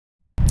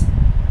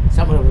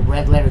somewhat of a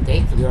red letter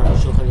date for the Arukh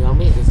HaShulchan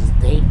Yomi. This is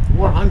day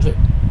 400.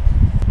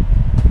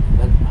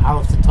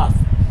 Aleph to Tuf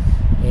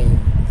in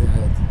the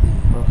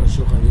Arukh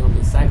HaShulchan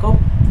Yomi cycle.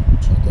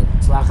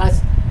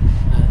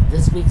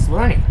 This week's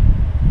learning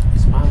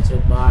is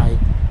sponsored by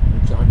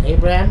John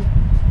Abraham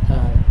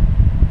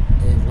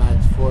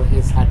and for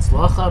his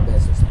Hatzlacha,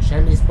 Bezos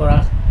Hashem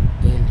Yisborach,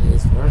 in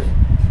his learning.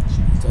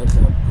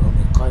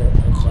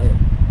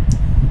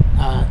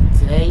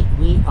 Today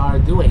we are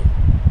doing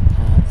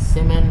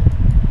Siman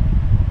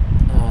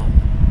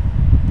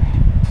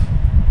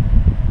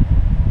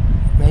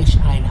Reish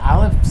Ayin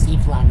Aleph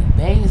Sif Lamed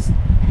Beis.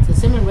 So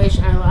Siman Reish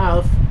Ayin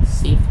Aleph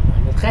Sif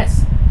Lamed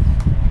Ches.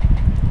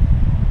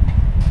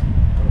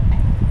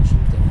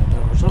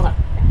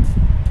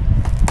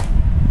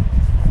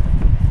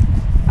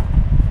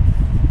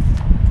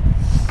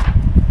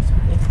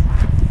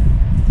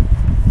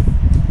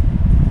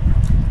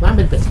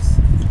 Lamed Beis.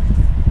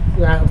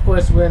 Of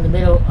course, we're in the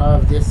middle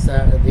of this,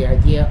 the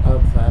idea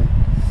of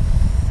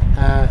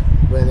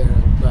whether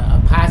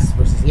a pas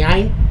versus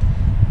yain.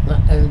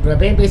 And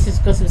Rabbein basis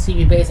because of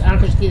CB base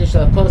Ankash Kiddush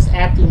shall post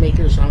after you make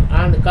Kiddush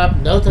on the cup.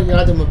 Noto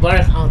Yodam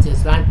Mabarach on to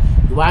Yisrael.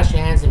 You wash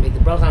your hands and make the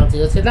bracha on to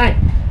Yisrael.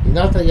 You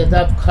noto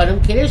Yodav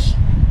Kadam Kiddush.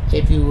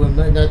 If you were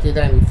noto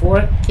Yodam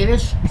before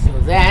Kiddush, so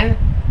then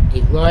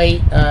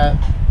Igloi,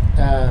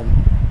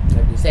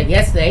 like we said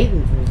yesterday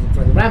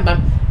from the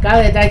Rambam,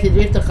 Gale Daiti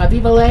Drifta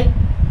Chavivale.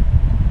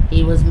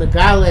 He was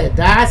Megale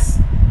Das.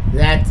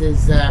 That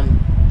is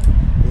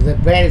the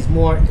bread is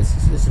more is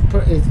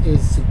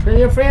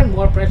superior for him,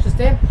 more precious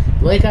to him.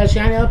 Like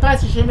Shani El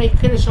Pas, you should make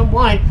Kiddush on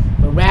wine,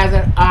 but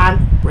rather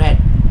on bread.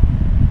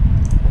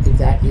 I think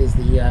that is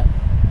the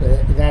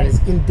that is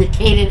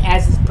indicated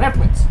as his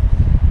preference.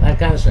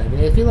 According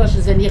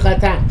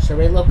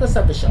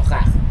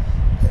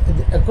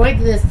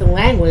to this, the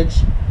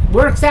language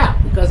works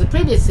out because the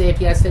previous if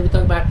yesterday we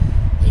talked about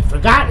he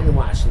forgot in the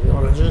wash. The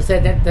original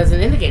said that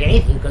doesn't indicate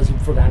anything because he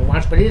forgot to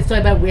wash, but it is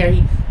talking about where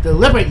he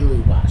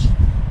deliberately washed.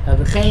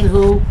 V'chein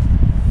hu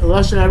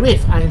loshen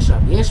arif ayin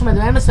sham. Yesh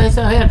madam says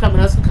so here come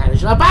us kind of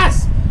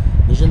shabas.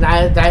 Mishun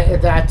da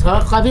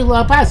talk chavi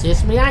lo pas.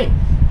 Yes miyayin.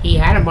 He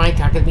had a mind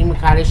talking to be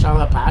mekadesh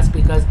on pas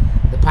because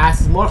the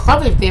pas is more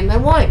chaviv to him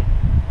than wine.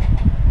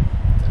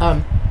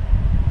 At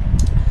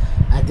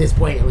this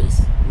point, at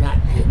least, not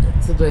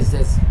sometimes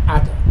says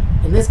ato.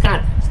 In this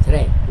context,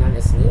 today, not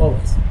necessarily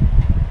always.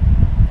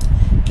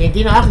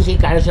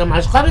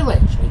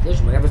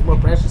 Whatever is more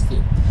precious to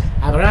you.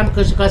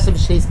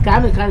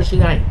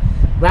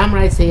 Ram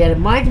writes he had a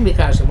mind to be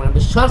Mikash Amar,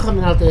 but Shacham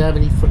and Altayav,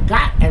 he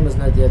forgot and was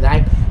not the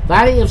other.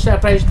 Vali of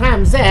Shafresh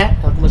Tam Zeh,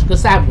 Alkamash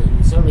Kosabli.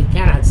 You certainly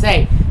cannot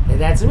say that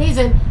that's the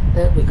reason,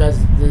 because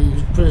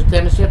to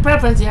demonstrate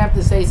preference, you have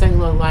to say something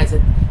along the lines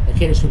that a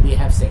Kiddush would be a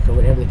hefsek, or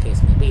whatever the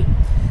case may be.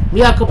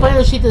 But according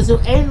to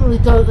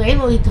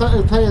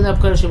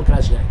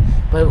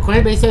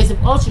Beis Yosef,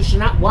 also you should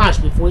not wash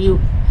before you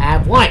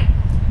have wine.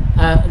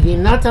 And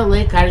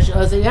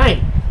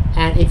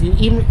if you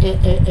even,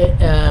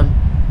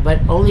 but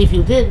only if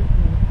you did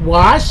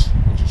wash,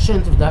 which you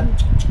shouldn't have done,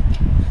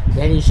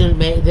 then you should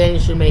make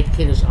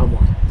Kiddush on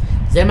wine.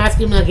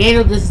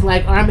 This is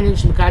like Armin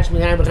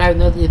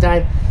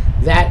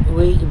that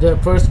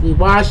first we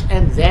wash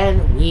and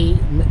then we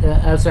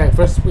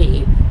first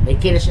we make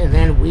Kiddush and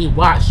then we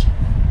wash.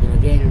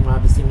 Again,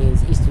 obviously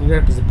means Eastern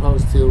Europe as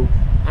opposed to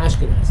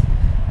Ashkenaz.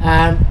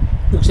 And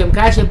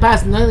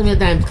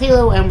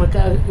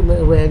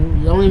when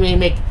you only may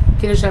make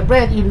Kiddush on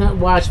bread, you not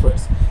wash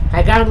first.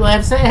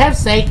 Have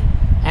sake,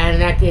 and in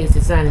that case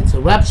it's not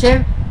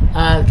interruption.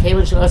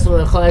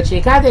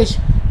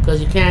 Because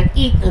you can't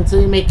eat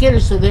until you make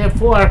Kiddush, so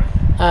therefore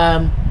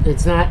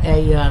it's not a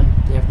you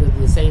have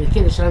to say the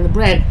Kiddush on the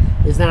bread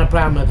is not a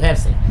problem of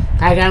hefsek.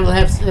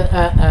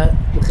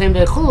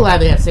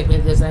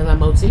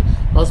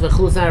 Also,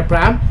 chul is not a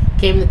problem.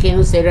 Came the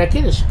Kenu Seder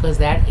Kiddush because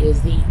that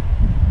is the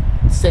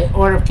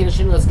order of Kiddush.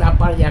 It's not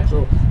part of the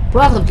actual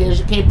bracha of Kiddush.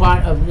 It came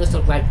part of just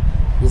like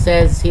he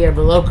says here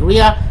below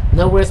Korea.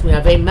 No worse. We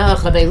have a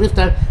melech, have a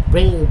lifton.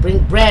 Bring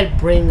bread,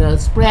 bring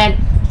spread.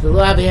 The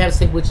law have a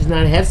hefsek, which is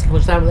not a hefsek.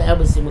 Which time the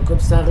elbasim will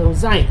kup sach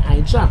zayin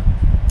ayin sham.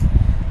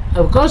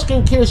 Of course,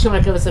 can Kiddush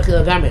like a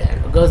sechil gamer.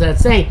 It goes without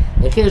saying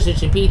that Kiddush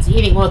should be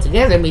eating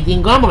altogether.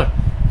 Midin gomer.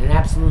 In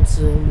absolute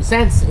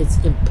sense, it's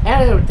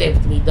imperative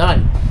to be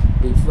done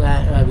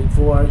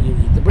before you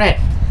eat the bread.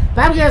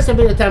 It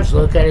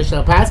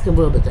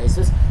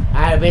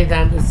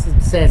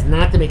says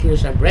not to make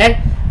Kiddush on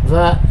bread.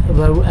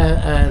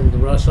 And the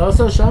Rosh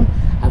also sham.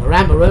 They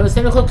most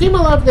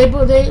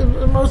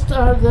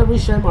of the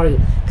Rishon argue.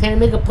 Can I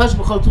make a push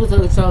b'chol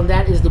tuta? So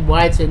that is the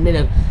widespread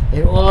minhag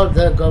in all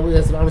the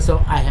Goliaths of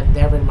So I have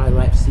never in my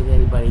life seen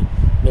anybody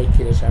make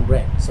Kiddush on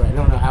bread. So I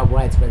don't know how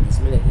widespread this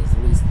minhag is, at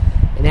least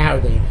in our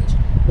day and age.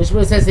 Which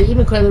says that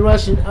even when the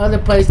Rosh and other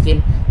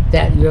poskim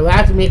that you're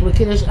allowed to make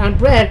Kiddush on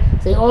bread,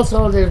 they also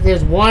hold that if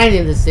there's wine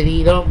in the city,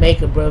 you don't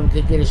make a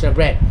Kiddush on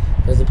bread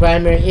because the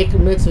primary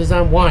mitzvah is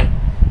on wine.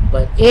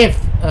 But if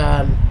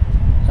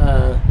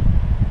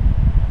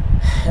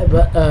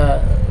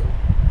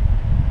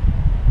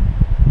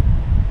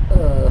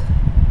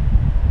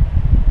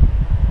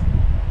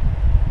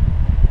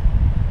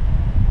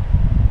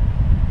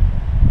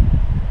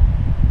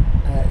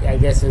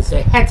guess it's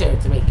a heter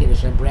to make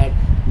kiddush on bread,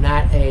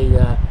 not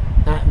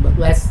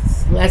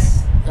less like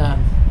the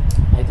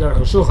Arukh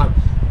HaShulchan,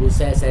 who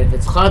says that if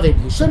it's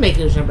chavid, you should make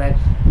kiddush on bread.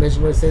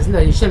 Mishnah says no,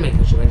 you should make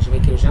kiddush on bread. You should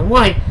make kiddush on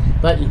wine,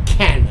 but you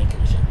can make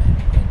kiddush on bread.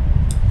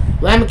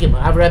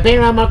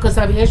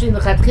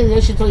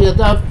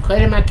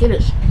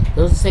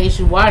 Those say you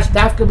should wash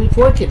dafka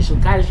before kiddush,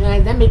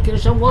 then make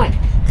kiddush on wine.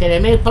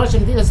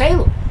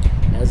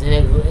 As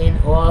in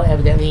all,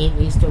 evidently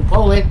in Eastern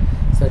Poland,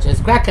 such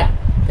as Krakow.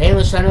 The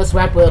only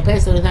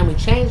time we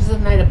change the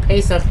night of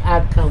Pesach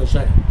ad Kan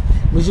L'Shana.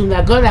 Because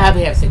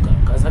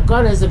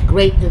Haggadah is a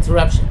great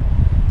interruption.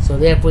 So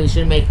therefore you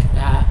should make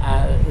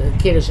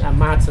Kiddush on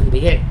Matzah at the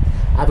beginning.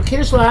 But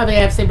Kiddush lo have a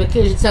hefsek, but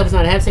Kiddush itself is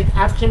not a hefsek.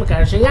 Afkashim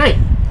Makadosh Yayin.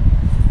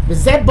 The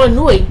Zeb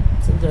Banui,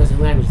 it's an interesting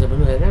language, Zeb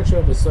Banui. I'm not sure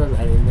if we saw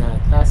that in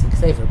classic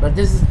Sefer, but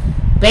this is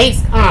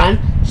based on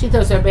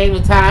Shitos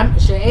Rabbeinu Tam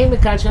She'ein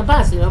Mekadosh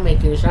Abbas. You don't make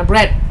Kiddush on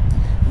bread.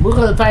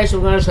 Muchal L'Parish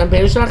L'Ganosh on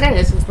Berush Lachen.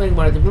 It's explained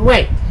more a different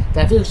way.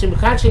 That even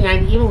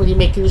when you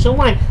make Kiddush on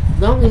wine,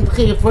 don't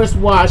you first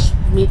wash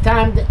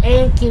mitam the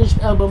ain Kiddush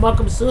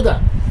b'makom suda.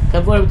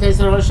 Kavor b'teis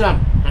rosham.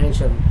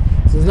 So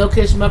there's no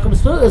Kiddush b'makom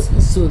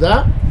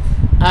suda.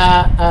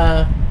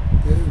 I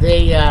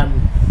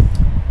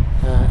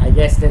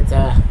guess that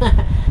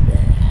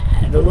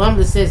the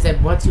Lambda says that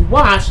once you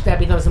wash, that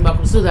becomes a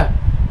makom suda,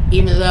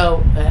 even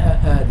though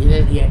you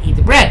didn't yet eat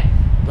the bread.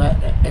 But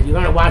if you're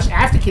going to wash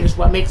after Kiddush,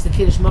 what makes the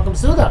Kiddush makom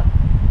suda?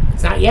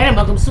 It's not yet a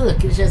makom suda.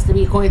 Kiddush has to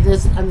be, according to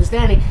this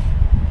understanding,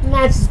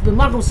 not just the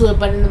makom suda,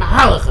 but in the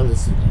mahalach of the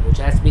suda, which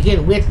has to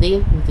begin with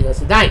the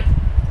Netilas Yadayim.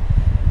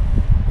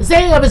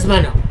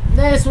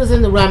 This was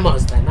in the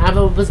Ramos time.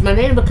 Although the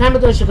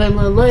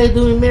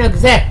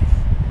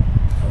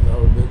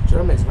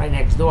Germans right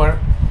next door,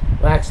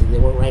 well, actually they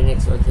weren't right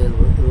next door to the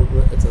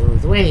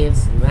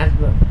Lithuanians, not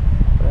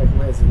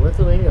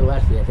Lithuania or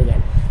Latvia, I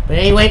forget. But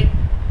anyway,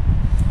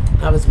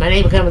 was my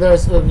name became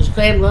those who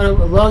claim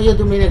low you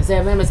do mean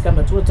exam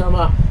come to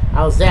Toma.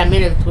 I was there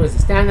minute towards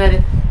the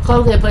standard.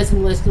 All the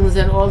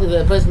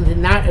person did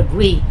not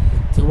agree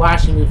to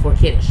washing before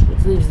Kiddush,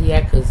 which leaves the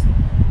ekas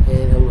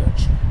in a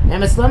lurch.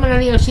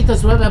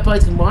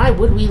 Why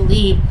would we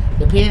leave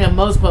the opinion of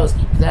most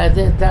poskim?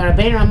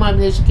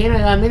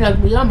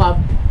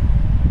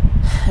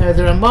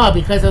 The Ramah,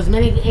 because there was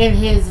many in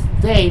his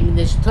day,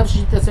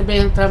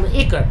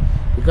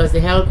 because they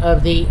held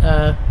of the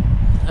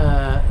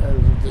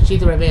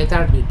Shita Rabbeinu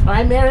Tam to be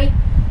primary.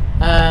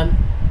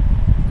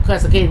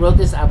 Because okay, wrote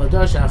this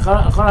Abadosh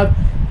Acharab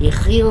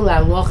Yichil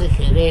Aloch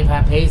Cherev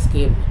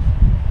HaPeskim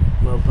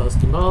Mo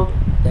Poskim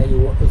that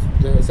you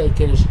say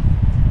Kiddush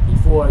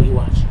before you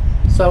watch.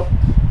 So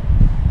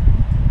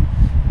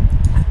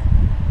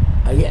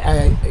I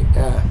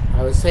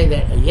would say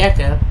that a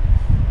yeka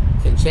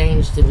can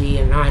change to be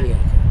a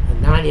non-yeka. A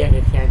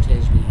non-yeka can't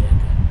change to be a yeka.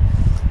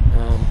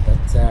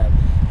 But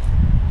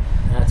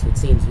that's what it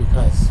seems,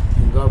 because you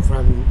can go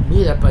from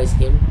Mida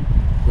Paiskim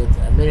with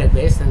a minute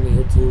based on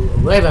Mida to a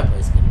Reva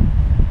Paiskim.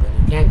 But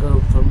you can't go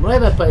from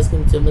Reva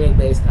Paiskim to a minute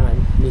based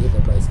on Mida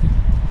Paiskim.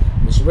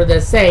 Mishnah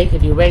does say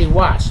if you're already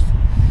washed,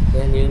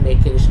 then you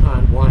make Kiddush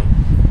on wine.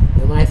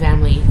 In my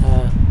family,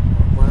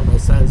 one of my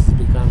sons has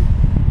become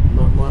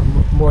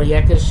more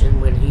Yekish,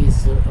 and when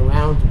he's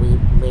around, we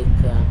make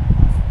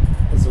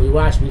so we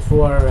wash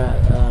before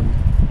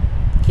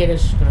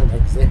Kiddush, kind of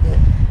like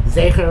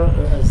Zecher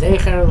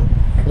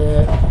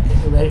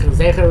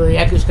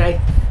Yekishkeit.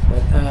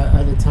 But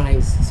other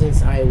times,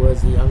 since I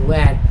was a young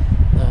lad,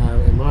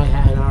 in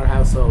our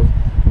household,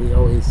 we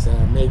always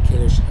made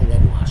Kiddush and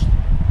then washed.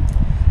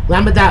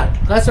 Lamadal.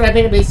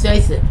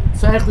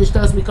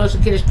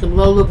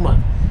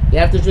 You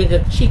have to drink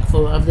a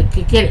cheekful of the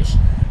Kiddush.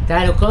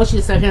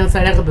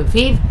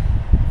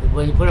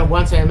 When you put it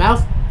once in your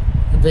mouth,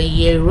 the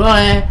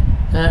Yeroeh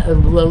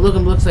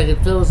looks like it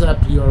fills up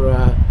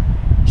your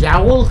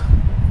jowl,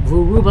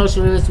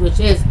 which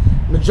is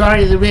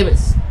majority of the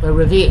ribs,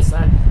 revius.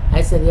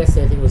 I said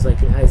yesterday, I think it was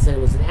like, I said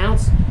it was an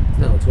ounce.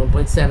 No, it's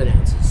 1.7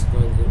 ounces,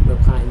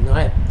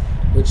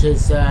 which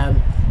is,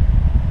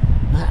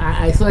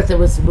 I thought there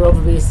was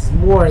revius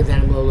more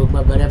than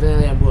Mlolugma, but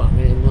evidently I'm wrong.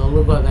 And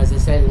Mlolugma, as I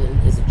said,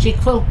 is a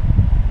cheekful.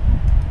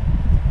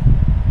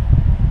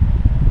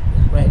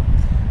 Right.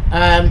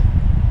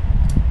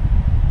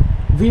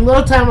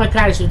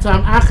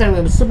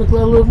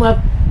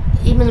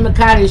 Even the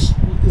Makadish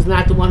is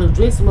not the one who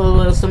drinks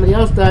Mlolugma, somebody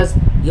else does,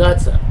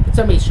 Yotza. But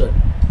somebody should.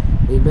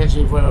 We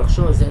mentioned before, Arukh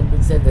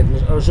HaShulchan said that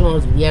Arukh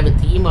HaShulchan, when you have a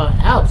Te'ima,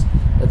 helps.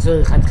 But so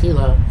it's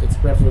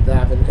preferable to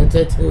have to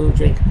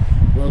drink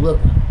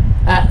Mlolugma.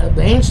 But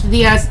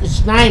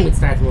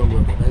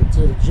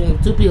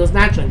two people is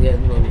not trying to get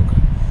Mlolugma.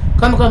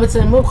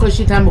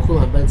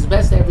 But it's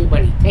best that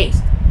everybody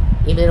taste.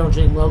 If they don't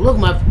drink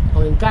Mlolugma,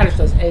 only in Kaddish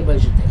does, everybody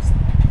should taste.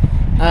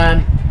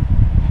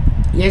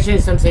 Yesterday,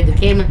 some say the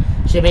Cayman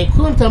should make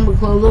Kumtam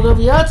Mlolugma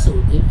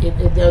Yatsu.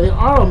 If they're the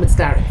oral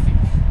mitzaref.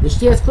 The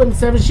shir is Kumtam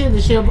 7 shir,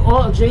 the shir of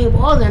all, drink of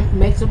all of them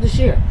makes up the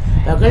shir.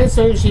 Now, going to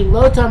say, she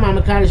low time on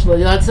Makadish Lo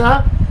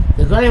Yatsa.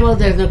 The Goyim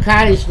there's no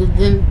Kaddish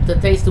that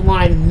taste the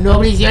wine,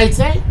 nobody's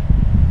Yaitse.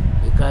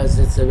 because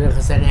it's a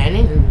birchas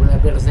hananin, and with a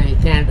birchas hananin you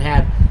can't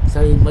have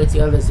somebody moitzi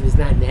others if he's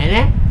not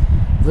nana.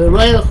 The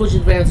royal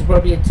chushit very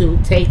appropriate to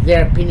take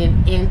their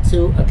opinion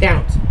into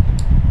account.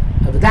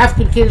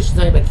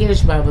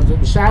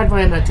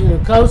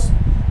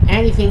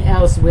 Anything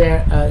else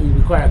where you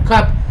require a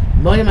cup,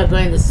 the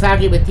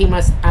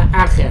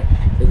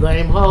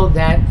Goyim hold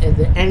that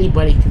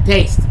anybody can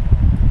taste.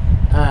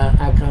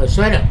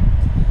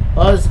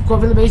 All is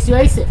from the base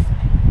Yosef.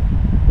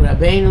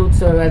 Rabbeinu,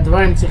 so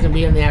Dvarim Tzichem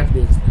B'Yom, they have to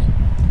be explained.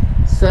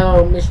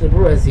 So Mishnah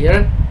Berurah is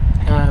here.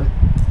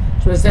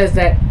 So it says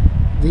that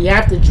you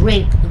have to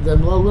drink the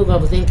Mlo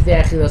Lugov within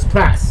K'dei Achilas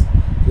Pras.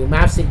 If you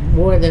mafsik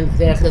more than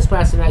K'dei Achilas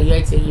Pras, and not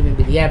you say even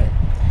B'Diavad.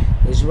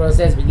 Mishnah Berurah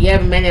says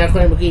B'Diavad many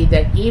Achorim agree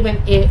that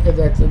even if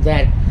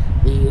that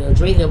the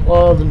drinking of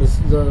all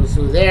those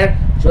who are there,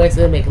 joins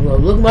them make a Mlo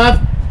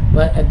Lugov,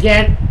 but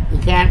again you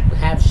can't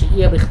have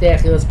She'iyah B'K'dei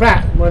Achilas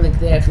Pras more than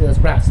K'dei Achilas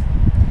Pras.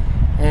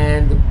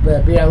 And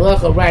the Bir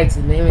Alocha writes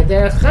in the name of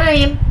Derech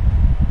Chaim,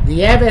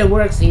 the Eved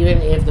works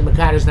even if the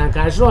Mekadosh is not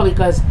Mekadosh at all,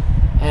 because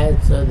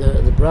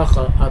the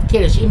bracha of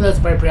Kiddush, even though it's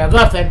Bar Pri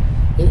Hagafen,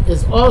 it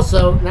is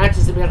also not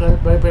just a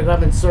Bar Pri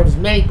Hagafen, serves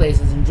many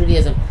places in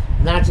Judaism,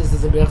 not just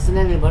as a Birchas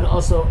Hananin, but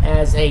also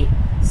as a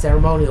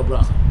ceremonial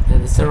bracha.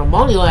 And the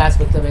ceremonial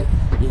aspect of it,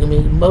 you can be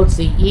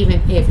motzi even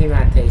if you're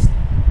not tasting.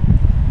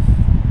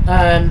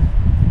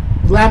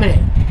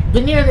 Laminate.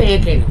 Benear the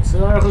Yankenu. So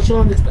Arukh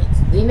HaShulchan explains.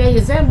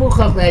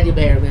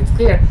 It's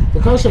clear the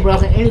kosher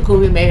bracha any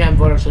kubi made on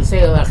vorach shall say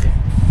alachem.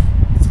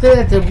 It's clear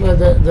that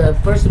the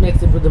person who makes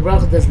the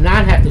bracha does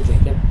not have to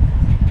drink it.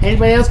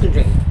 Anybody else can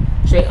drink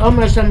it. Shay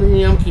Omer Shem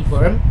Yom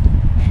Kippurim.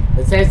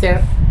 It says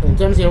there in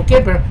terms of Yom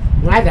Kippur,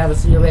 might have a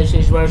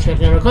simulation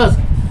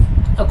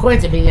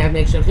according to being able to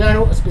make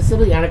shulchan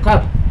specifically on a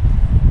cup.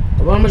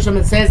 The Omer Shem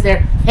it says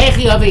there,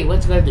 Hechi Avi,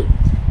 what's it going to do?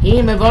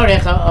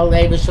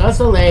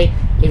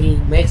 If he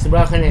makes the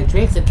bracha and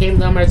drinks, it came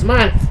to Omer's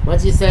man.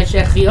 Once he says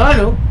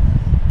Shechionu,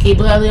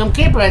 Kibbutz Yom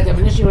Kippur, by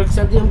definition you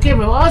accept Yom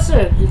Kippur.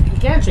 Also, you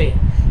can't drink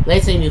it.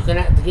 Let's say you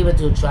cannot give it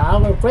to a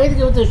child. We're afraid to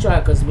give it to a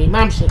child because we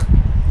mamshich.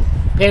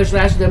 Perish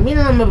Rashi, the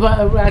Minam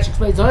Rashi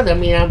explains all the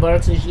Minam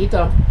Baruch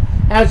Shishito.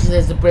 How she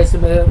says the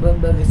person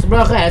makes the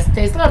bracha has to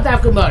taste love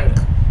Dafka Baruch.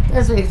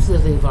 That's what it's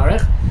the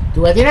Baruch.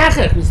 Do I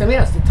didn't be something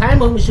else. The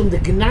time of Mishum the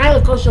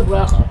Gnai kosher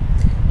bracha.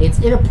 It's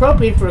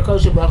inappropriate for a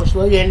kosher bracha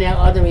shlo yenel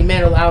adam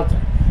imenu altar.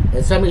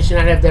 That somebody should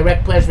not have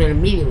direct pleasure in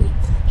immediately.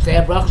 Should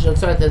have bracha shel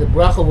tzarah, that the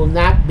bracha will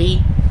not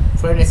be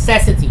for a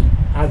necessity.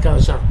 Arukh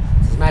HaShulchan.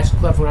 This is magic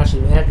club for Rashi.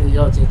 That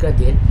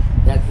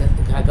the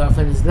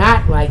Hagafen is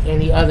not like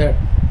any other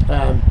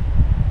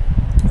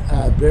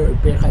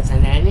birchas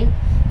hananin.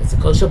 It's a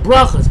kosher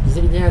bracha,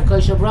 specifically a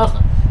kosher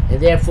bracha, and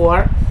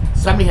therefore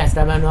somebody has to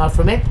have an off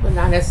from it, but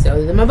not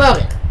necessarily the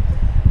mavarich.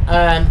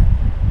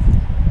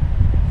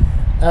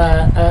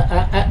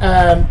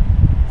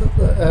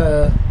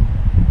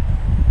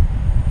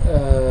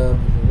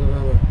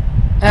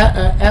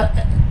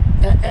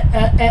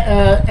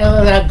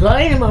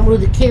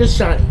 The Kiddush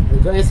Shani. The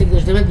Goyim say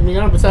there's different between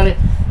I'm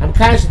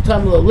Kaddish and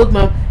Tom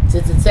Lugma,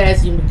 since it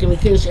says you can be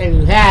Kiddush and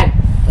you had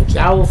a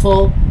jowl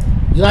full,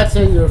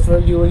 Yotza,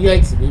 you were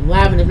Yotza, being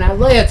Lavin, if not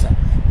Loyotza.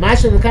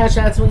 Masha the Kaddish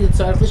Atzma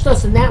Yitzarach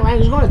Lishtos. In that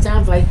language, it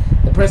sounds like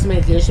the person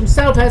making Kiddush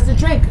himself has to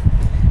drink.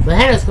 The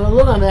Hennes going to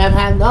look on the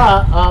have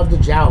law of the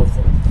jowl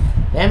full.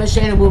 The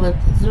Emeshana movement.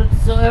 So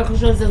Arukh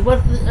HaShulchan says,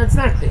 what? That's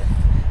not clear.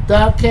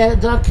 The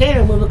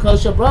Kena move a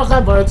kosher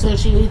bracha, but it's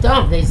she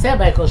don't. They said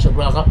by kosher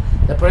bracha,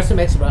 the person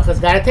makes bracha has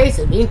got to taste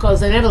it. Being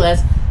calls it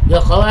nevertheless,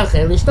 yochol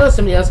achel lishtos,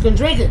 somebody else can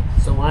drink it.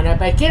 So why not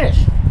by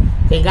Kiddush?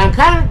 But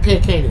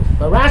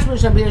Rashba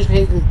Shabir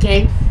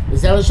came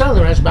with Zelashol.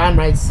 The Rashbam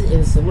writes in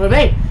a similar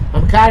vein.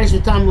 I'm Kaddish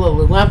with Tom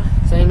Luglam,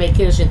 so you make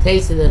Kiddush and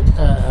taste it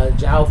a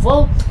jar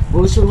full.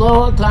 It's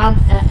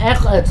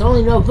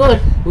only no good.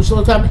 Because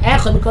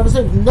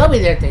nobody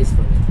there tastes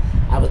for it.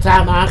 But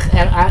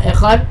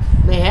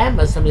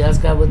somebody else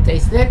would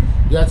taste it.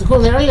 You have to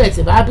call it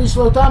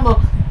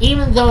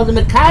even though the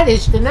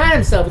Mekadosh denied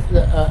himself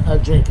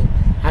drinking.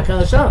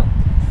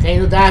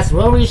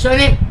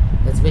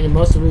 That's been in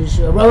most of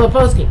the Rola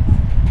Poskim.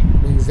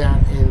 Brings out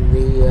in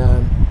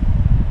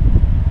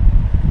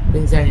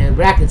the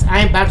brackets.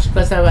 I'm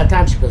Bakshikos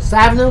Avatam Shikos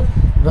Savnu,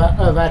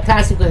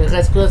 Vatasiko and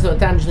Cheskos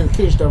Avatam Shikos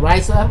Kish the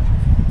Raisa.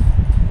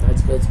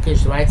 That's good,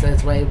 Kish the Raisa,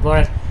 that's why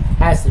Baruch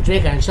has to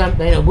drink. And Sham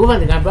Beino Buvan,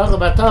 the Gambrocha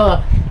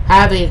Batola,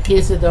 having a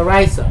kiss of the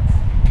Raisa.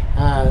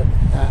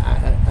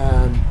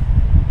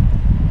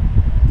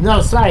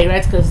 No, sorry,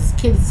 right? Because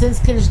since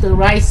Kiddush the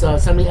Raisa,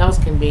 somebody else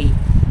can drink.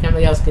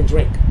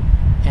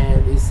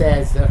 And he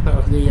says,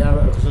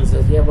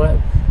 says, yeah, but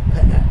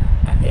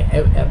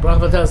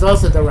Bracha is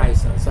also the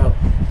Raisa. So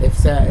if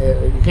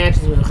you can't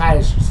just be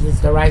Chayish, since it's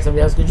the Raisa,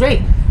 somebody else can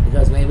drink.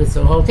 Because maybe it's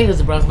the whole thing is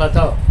the Bracha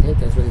Batal. I think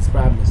that's what his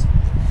problem is.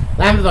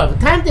 The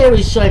time there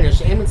is Shoiner,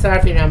 She'em and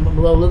Sarfin, and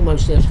Mlo Lugmav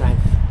Shteshlein.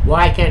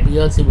 Why can't be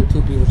Yotzi with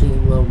two people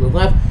drinking Mlo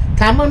Lugmav?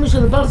 Tamon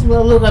Mishal Box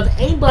Mlo Lugmav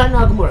ain't Bahan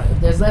Nagmura. If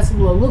there's less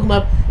Mlo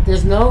Lugmav,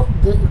 there's no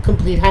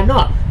complete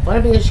Hanor.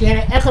 But if she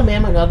had an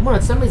Echamem and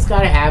Nagmura, somebody's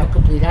got to have a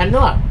complete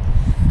Hanor.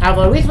 That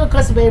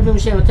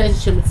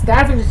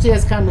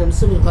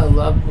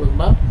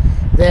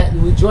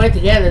we join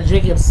together the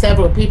drinking of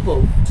several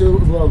people to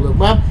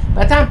Lugma.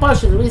 But time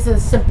partial, the reason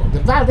is simple.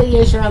 The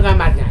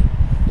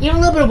even a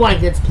little bit of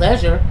wine gets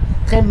pleasure.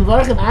 That's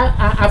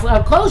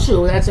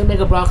to make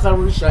a bracha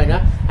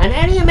rishona on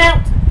any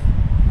amount.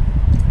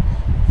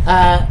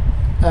 Now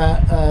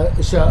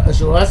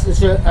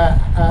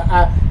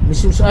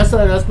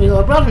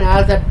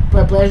that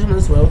pleasure in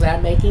this world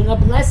without making a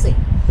blessing.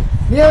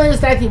 I have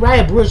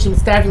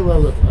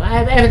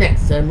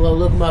evidence that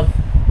Lugma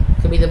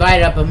can be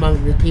divided up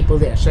among the people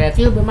there. So I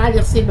feel even that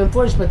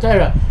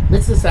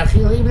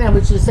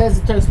which it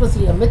says the Torah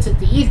explicitly a mitzvah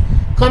to eat.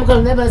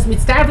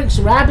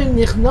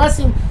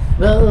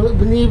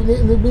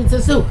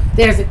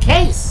 There's a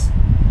case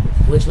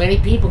which many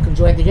people can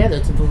join together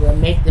to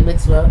make the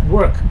mitzvah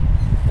work.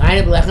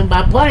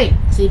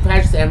 See, you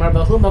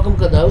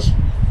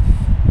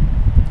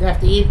have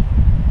to eat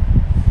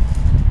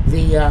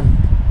the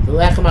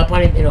lechem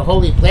apanim in a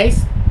holy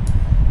place.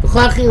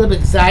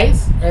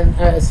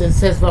 And since it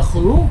says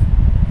v'chulu,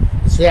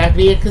 so you have to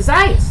be a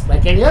kazayis,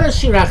 like any other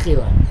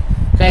shirachila.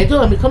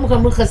 Chazal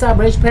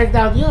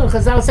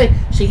say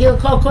shigil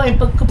kol kohen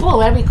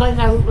kapul. Every kohen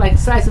got like the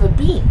size of a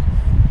bean,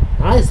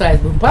 not the size,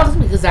 but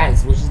possibly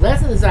kazayis, which is less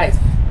than the size.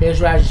 There's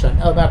Rashi Shon.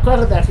 About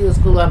kohen that achilas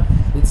kulam,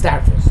 we'd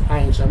start first.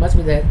 Ayin Shon must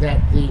be that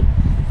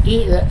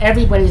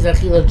everybody's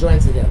achila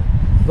joins together.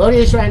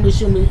 Vodi Yisrael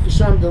Mishum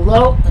Yisham the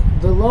law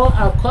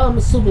al kol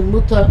mesubin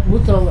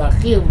mutal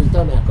achil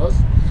v'litom yakos.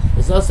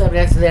 There's also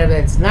evidence there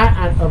that it's not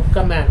on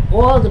command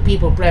all the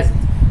people present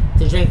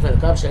to drink from the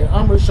cup.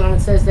 Amr Shon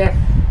says there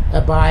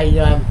by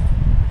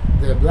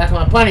the Black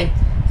Mapanim,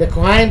 the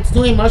Kohanim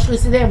doing mostly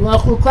Siddim,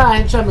 Lochlu Kla,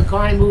 and Shom, the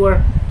Kohanim who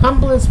were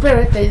humble in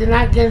spirit, they did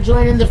not get to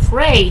join in the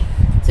fray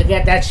to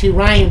get that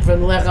Shirayim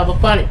from the Lech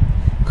Mapanim.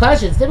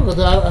 Because it's difficult.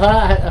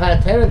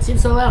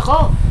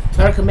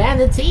 Torah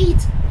commanded to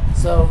eat.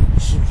 So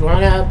she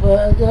run up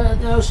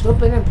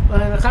Shlupin and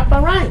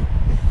Chaparayim.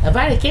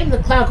 Avada came to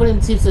the cloud according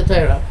to Tzivsa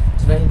Torah.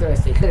 It's very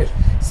interesting.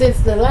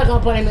 Since the Lech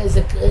Mapanim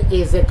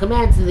is a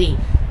command to the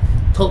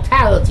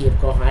totality of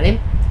Kohanim,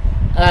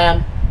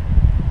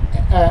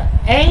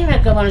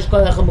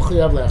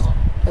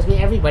 doesn't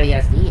mean everybody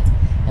has to eat.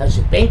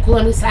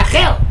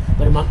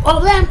 But among all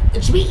of them,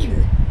 it should be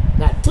eaten.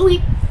 Not to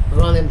eat, but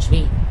all of them should be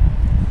eaten.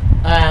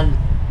 I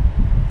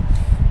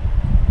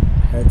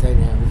heard tell you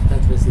now, we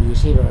went to visit the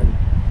yeshiva and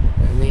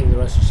named the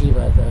Rosh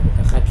Yeshiva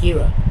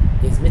Chakira.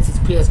 It's Mitzvah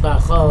Priyas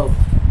Ba'achov,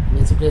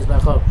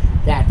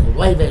 that the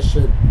Levi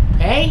should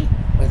pay,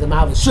 or the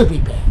Malva should be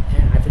paid.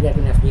 And I forget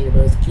the nafkamina,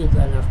 but it's cute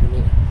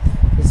nafkamina.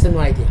 It's a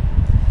similar idea.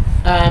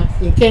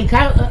 In Ken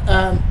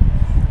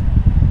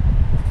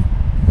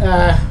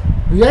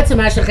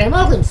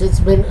since it's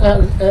been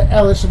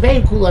El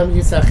Shabein Kulam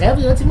Yisachev,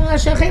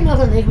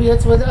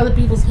 with other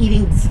people's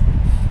eatings.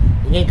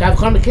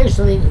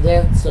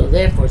 Again, so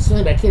therefore,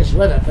 certainly by Kiddush,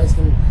 whether a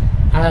person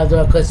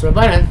because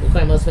Rabbanan,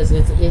 the most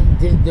places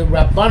the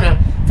Rabbanan,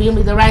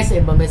 family the rice,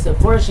 but mitzvah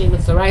flourishing,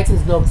 mitzvah rice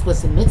is no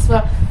explicit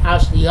mitzvah. Al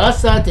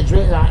shliyasa to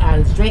drink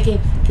on drinking,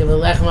 give a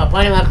lechem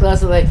apanim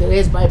achlasa like there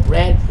is by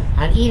bread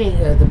and eating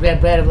the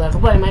bread of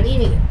lechem apanim and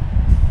eating it.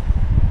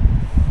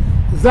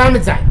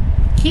 Zamitzay.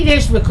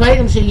 Kiddush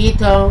v'koydim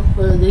sheyito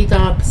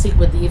l'yitam pesik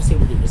with the ifsik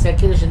with you. You said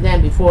Kiddush and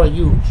then before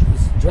you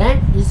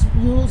drank, you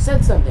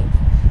said something.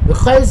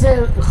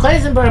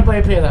 V'chayzim bar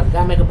bar prigav.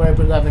 Gotta make a bar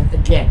prigav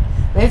again.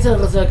 Then so you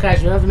don't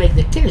have to make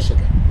the Kiddush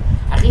again.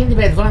 Achim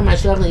dibet v'ar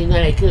mashachal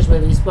yinyan Kiddush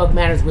when he spoke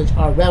matters which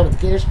are relevant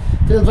to Kiddush.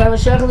 Fil v'ar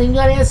mashachal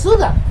yinyan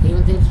suda.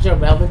 Even things which are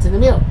relevant to the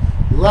meal.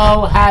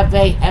 Lo have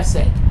a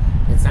hefsek.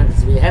 It's not going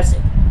to be a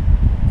hefsek.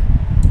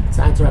 It's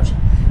not interruption.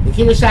 The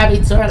Kiddush have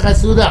tzorach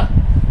hasuda.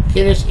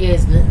 Kiddush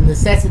is the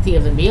necessity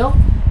of the meal.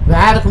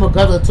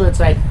 It's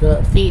like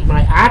feed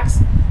my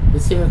ox.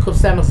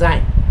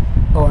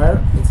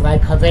 Or it's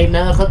like havei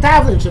melech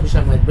tavlin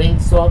shibasham, like bring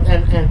salt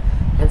and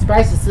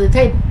spices to the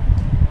table.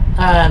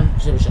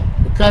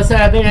 Because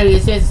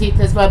it says if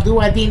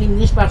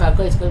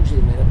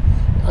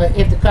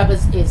the cup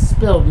is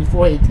spilled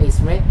before he tastes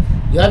from it,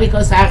 you have to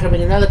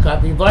bring another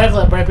cup. You have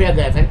to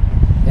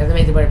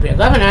make the bar priya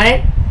gavan on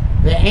it.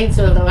 The ain't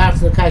so the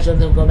last of the kash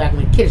doesn't go back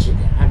and make Kiddush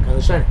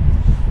again.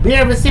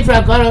 Beer of the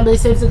Sifra God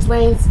Beis Yosef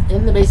explains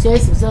in the Beis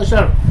Yosef so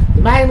sure.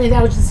 The Miami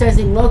that which it says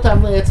in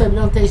Lotam Le'etzah we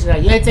don't taste it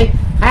out. Yotzei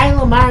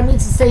Haylo Mar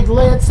means to say the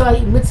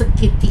Le'etzah mitzvah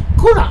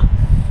kitikuna.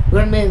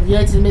 We're going to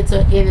Yotzei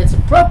mitzvah in its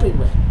appropriate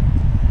way.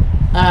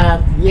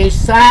 Yesh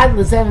Sad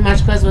L'Zem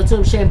Mashkas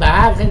V'Tzum Shem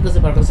Ba'av Chenkus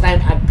Baruch Chaim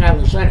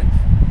Hakal L'Shanim.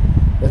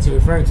 What's he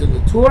referring to? The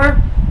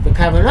Tur. The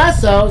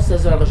Kavanaso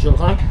says Arukh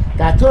HaShulchan.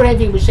 The Tur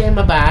having B'Shem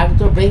Ba'av.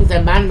 The Tur brings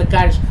the man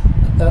Mekadosh.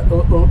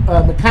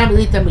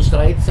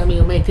 Somebody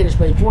who made Kiddush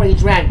before he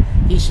drank,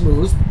 he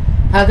schmoozed.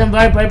 How then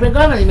Bar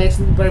Begomen, he makes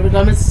Bar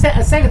Begomen a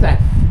second time.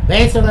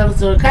 Based on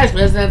levels of Kash, but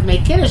doesn't have to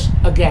make Kiddush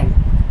again.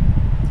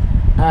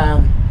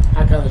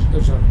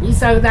 We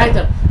saw the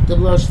item to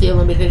blow steel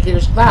and make a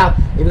Kiddush cloud.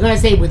 If you're going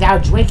to say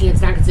without drinking,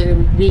 it's not considered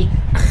to be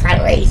a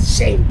Chalei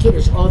Shem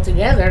Kiddush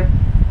altogether.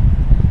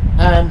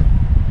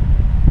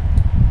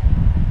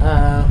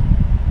 Uh,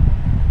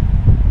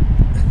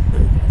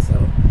 so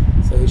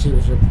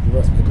Yeshiva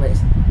lost my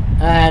place.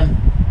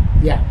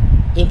 Yeah.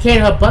 In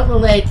Canada, Butler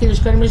lay Kiddush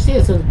Kodesh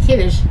Messiah. So the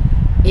Kiddush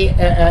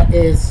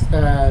is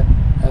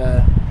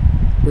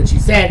which he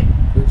said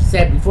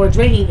before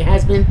drinking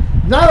has been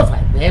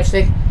nullified. The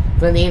hefsek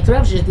from the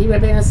interruption is the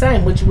Rebbeinu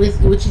Asayim, which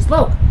he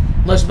spoke.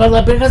 Moshe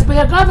Butler Birkas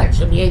B'Yagovin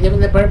should be given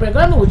the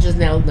B'Yagovin, which is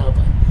now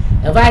nullified.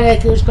 Avada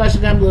Kiddush Kosher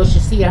Gam Lo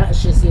Shisia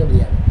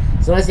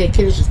B'Yavet. So I say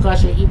Kiddush is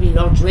kosher even if you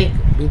don't drink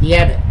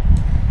B'Yavet.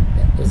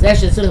 It's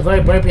actually still a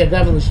very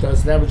B'Yagovin which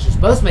goes to that which is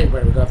supposed to make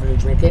B'Yagovin and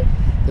drink it.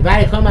 The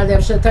body come out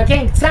there,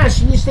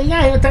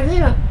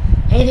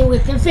 anything we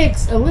can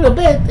fix a little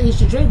bit, you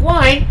should drink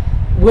wine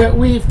where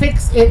we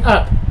fix it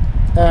up.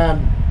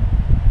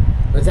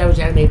 But that was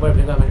you had to make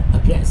Barbara Government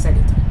again a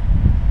second time.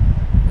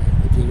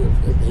 If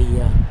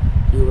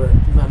you were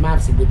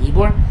mopsy with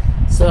Dibor.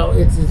 So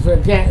it's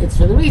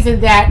for the reason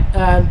that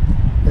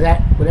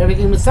that with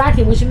everything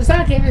Masakin, we should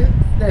Masakin, and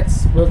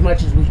that's as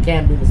much as we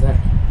can be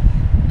Masakin.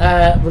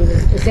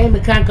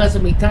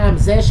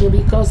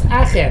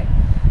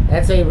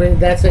 That's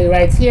why he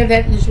writes here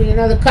that you should bring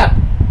another cup.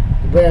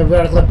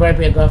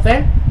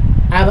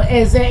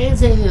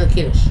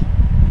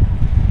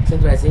 It's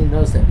interesting, he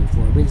knows that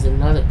before. He brings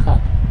another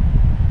cup.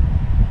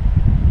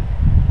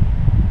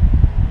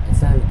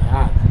 It's not in the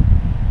bag.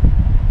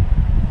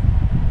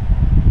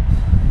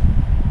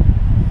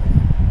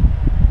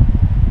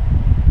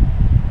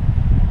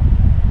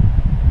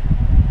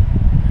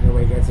 I don't know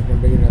where he gets it from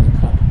bringing another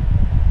cup.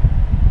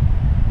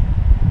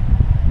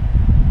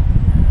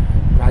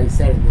 Probably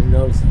said it, didn't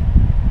notice it.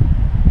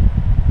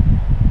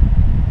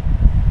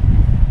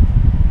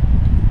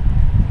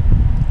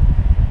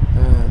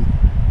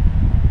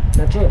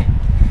 Not true.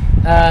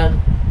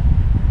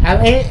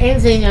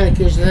 Anything on the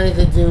Kiddush has nothing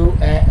to do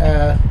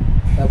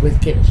with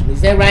Kiddush. We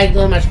say right,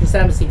 go much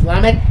kusam b'sif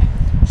lamed.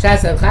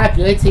 Shas al chak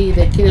yoytzi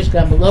the Kiddush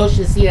gam below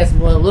shesias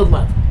moel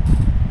lugmav.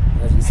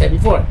 As we said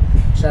before,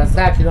 Shas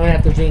chak you don't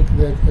have to drink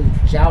the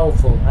jowl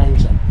full.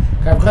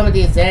 Kav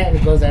chamadi is there and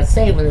it goes out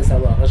safe in this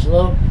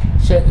halacha.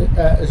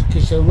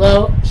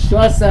 Kishalo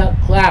shosa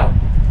cloud.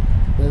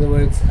 In other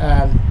words,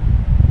 why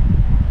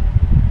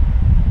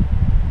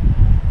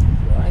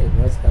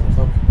what's kav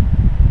chamadi?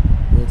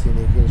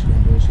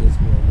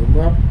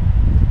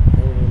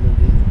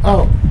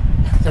 Oh,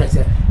 sorry,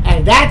 sir.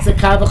 And that's a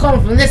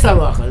kavachon from this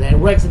halacha that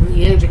works if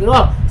you didn't drink at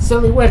all. It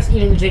certainly works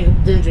even if you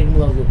didn't drink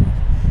below lumav.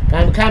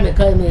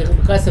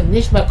 Because of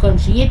nishba kom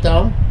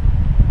shiyitom,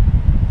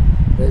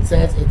 but it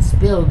says it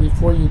spilled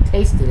before you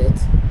tasted it.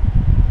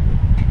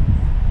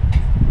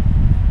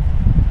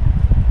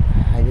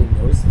 I didn't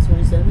notice this when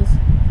he said this.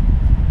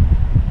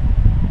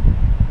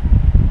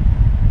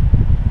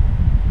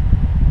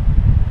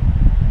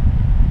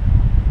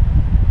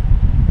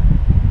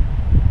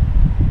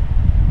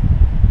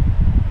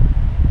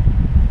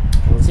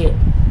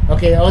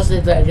 Okay, also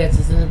I guess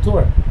it's in the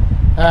Torah.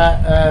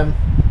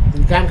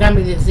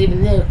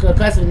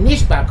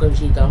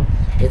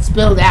 It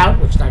spilled out,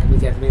 which not going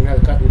to have to be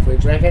another cup before you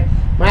drank it.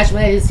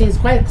 Mashma, it seems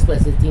quite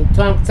explicit. You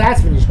drank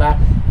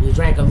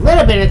a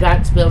little bit, it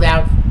got spilled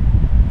out.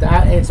 The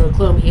answer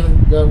klum,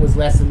 even though it was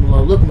less than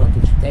below lugmav,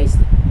 which you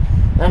tasted.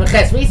 I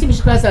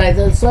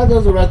saw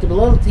those who wrote the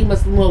below the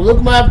must below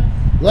lugmav,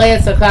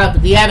 loyat sakal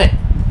b'diavad.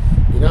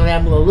 You don't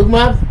have below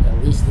lugmav.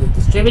 At least to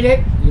distribute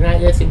it, you're not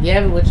yet in the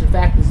evidence, which in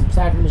fact is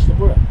Psak and Mishnah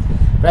Berurah.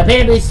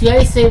 Rabbeinu Beis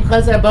Yosef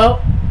Chazar Bo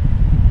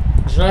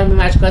Shalom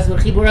Mimash Chazar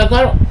Chibur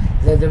Agaro.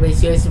 That the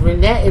Beis Yosef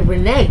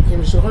reneged in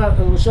the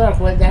Shulchan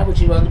when that which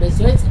he wrote in the Beis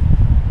Yosef.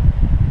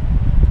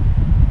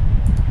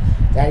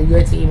 That you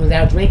eat even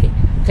without drinking.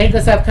 Take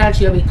us off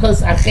country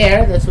because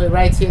Acher. That's what it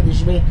writes here. There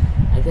should be.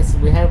 I guess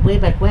we have way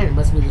back when. It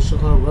must be the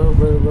Shulchan wrote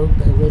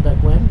way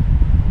back when.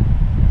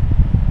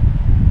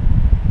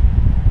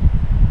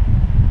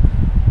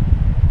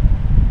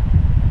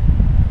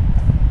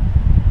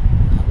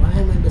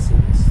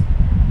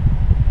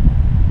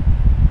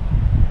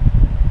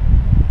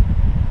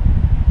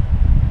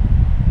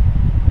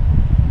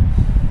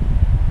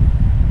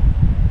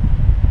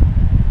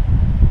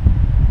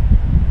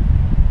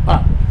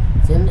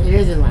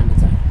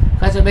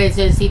 It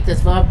says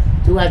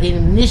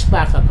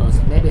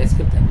maybe I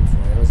skipped that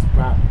before. That was the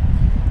problem.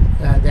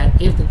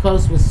 That if the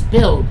kos was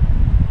spilled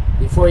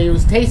before you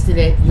tasted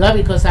it, you have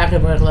because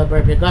taking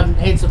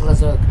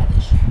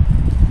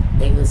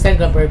the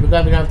second bird, you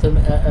don't have to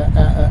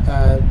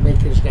make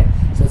Kiddush again.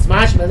 So it's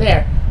mashma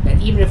there that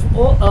even if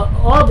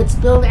all of it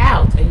spilled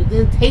out and you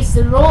didn't taste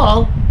it at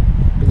all,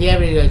 but the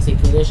every you say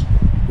Kiddush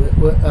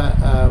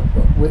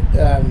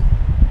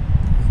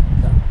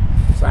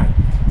sorry.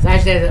 It's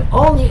actually that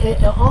only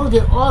it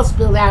all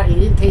spilled out and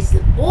you didn't taste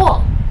it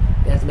all.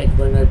 You have to make a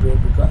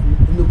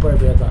new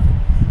Barbie coffee.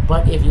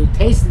 But if you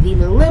taste it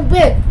even a little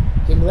bit,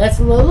 even less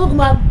than a little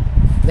lugma,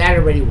 that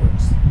already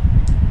works.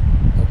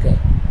 Okay.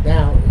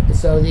 Now,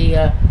 so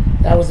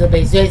that was the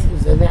basis.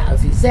 Now,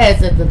 he says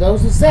that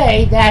those who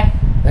say that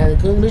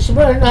including the Mishnah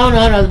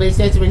Berurah, no, the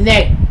basis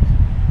reneged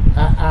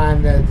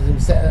on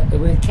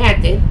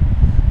recanted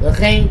That's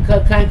why you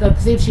have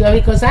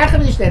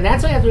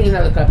to drink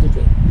another cup to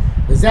drink.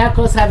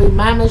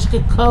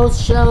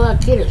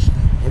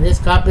 And this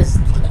cup is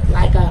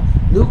like a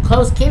new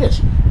kos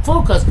kiddush,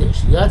 full kos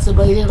kiddush. That is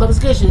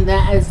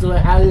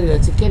how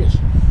it's a kiddush.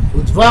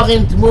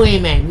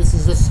 This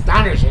is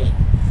astonishing.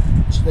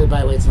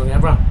 By the way, it's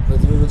not wrong.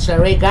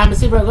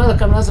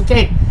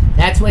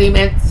 That's what he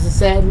meant to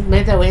say.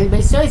 Meant that way in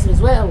Beis Yosef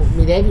as well.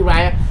 Midevi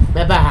Raya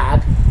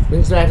Mebahag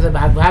brings right to the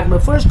Bahag.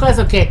 But first class,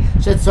 okay.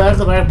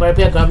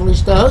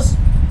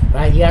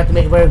 Right, you have to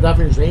make a very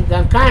government drink.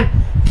 Here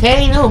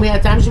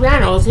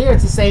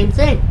it's the same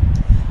thing.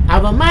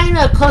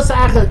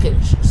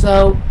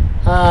 So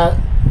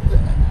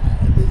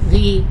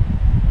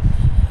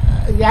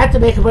you have to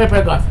make a very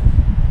government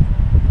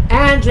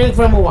and drink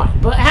from a wine.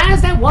 But how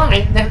does that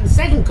wine, then the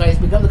second case,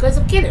 become the case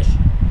of Kiddush?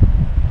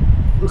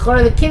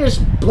 According to Kiddush,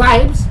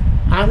 blibes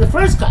on the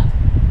first cup.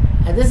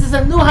 And this is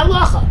a new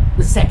halacha,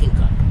 the second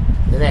cup,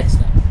 the next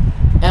cup.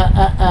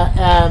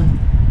 And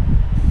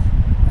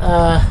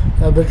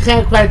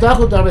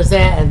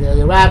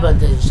the Rabbah and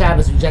the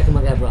Shabbos reject him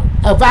again wrong.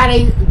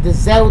 Elvare the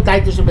Zeu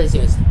Daitish of Beis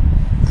Yosef.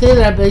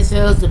 Clearly, Beis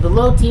Yosef, the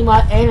below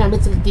Tima ain't a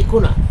mitzvah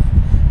tikuna.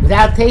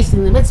 Without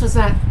tasting the mitzvah, it's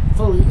not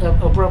fully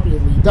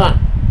appropriately done.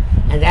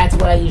 And that's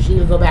why you should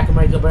even go back and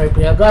make a very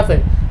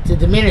priyagofen to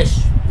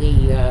diminish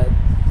the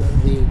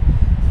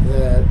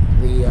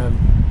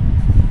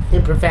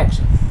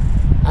imperfection.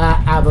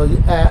 But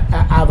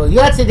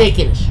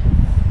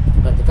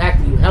the fact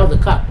that you held the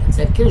cup and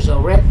said kiddush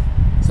already,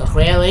 so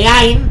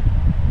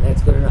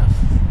that's good enough.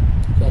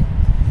 Okay,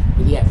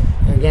 but yeah,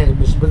 and again,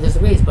 Mishnah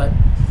disagrees, but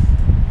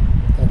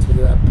that's what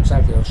the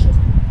Pshat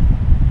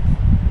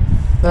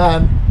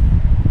Shulchan.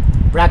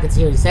 Brackets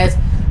here. He says,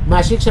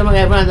 "Mashik Shemar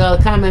Evran the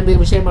Kamen Be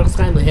B'Shem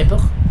Marchaim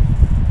LeHipuch."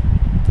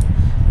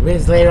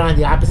 Brings later on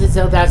the opposite.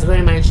 So that's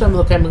going to Shem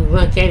Lokem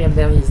Kenem.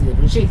 Then he's the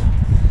Brishita.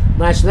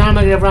 Mashnam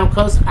Evran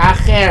Kos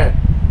Acher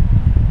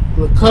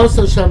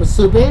Lekoso Shem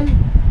Subin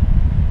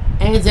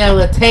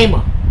Enzel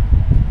Latema.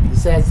 He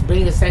says,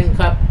 bringing a second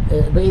cup,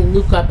 bringing a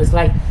new cup is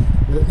like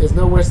is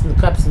no worse than the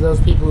cups of those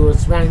people who are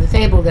surrounding the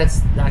table.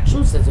 That's not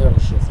true, says Arukh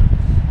HaShulchan.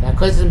 Now,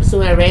 because the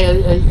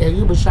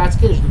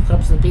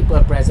cups of the people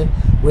are present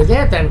were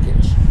there at time of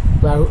Kiddush.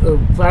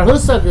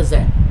 Farhusok is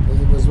there.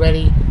 He was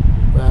ready,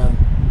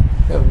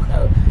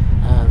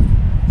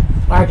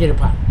 argued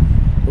upon.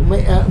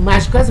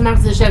 Mashkas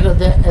Max the Shekel,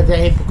 the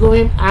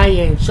Hipukuim,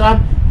 Ayin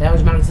Sham, that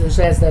was Max the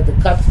Shekel, that the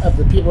cups of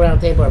the people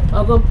around the table are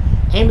Pogum,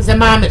 Aim is a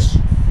Mamish.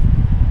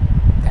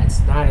 That's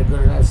not a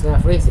good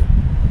enough reason.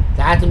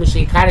 The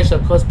Atamishi Kaddish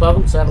of Kos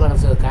Pogum, so if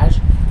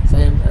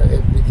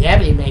you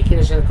have to make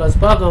Kiddush and Kos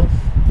Pogum,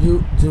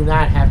 you do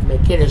not have to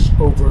make Kiddush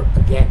over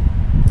again.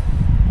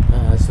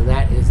 So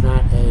that is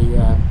not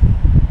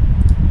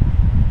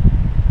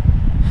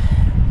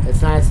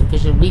it's not a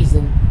sufficient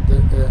reason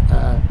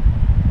to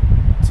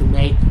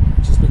make,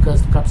 just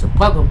because the cups are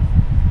pugum,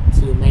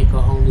 to make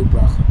a whole new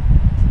bracha.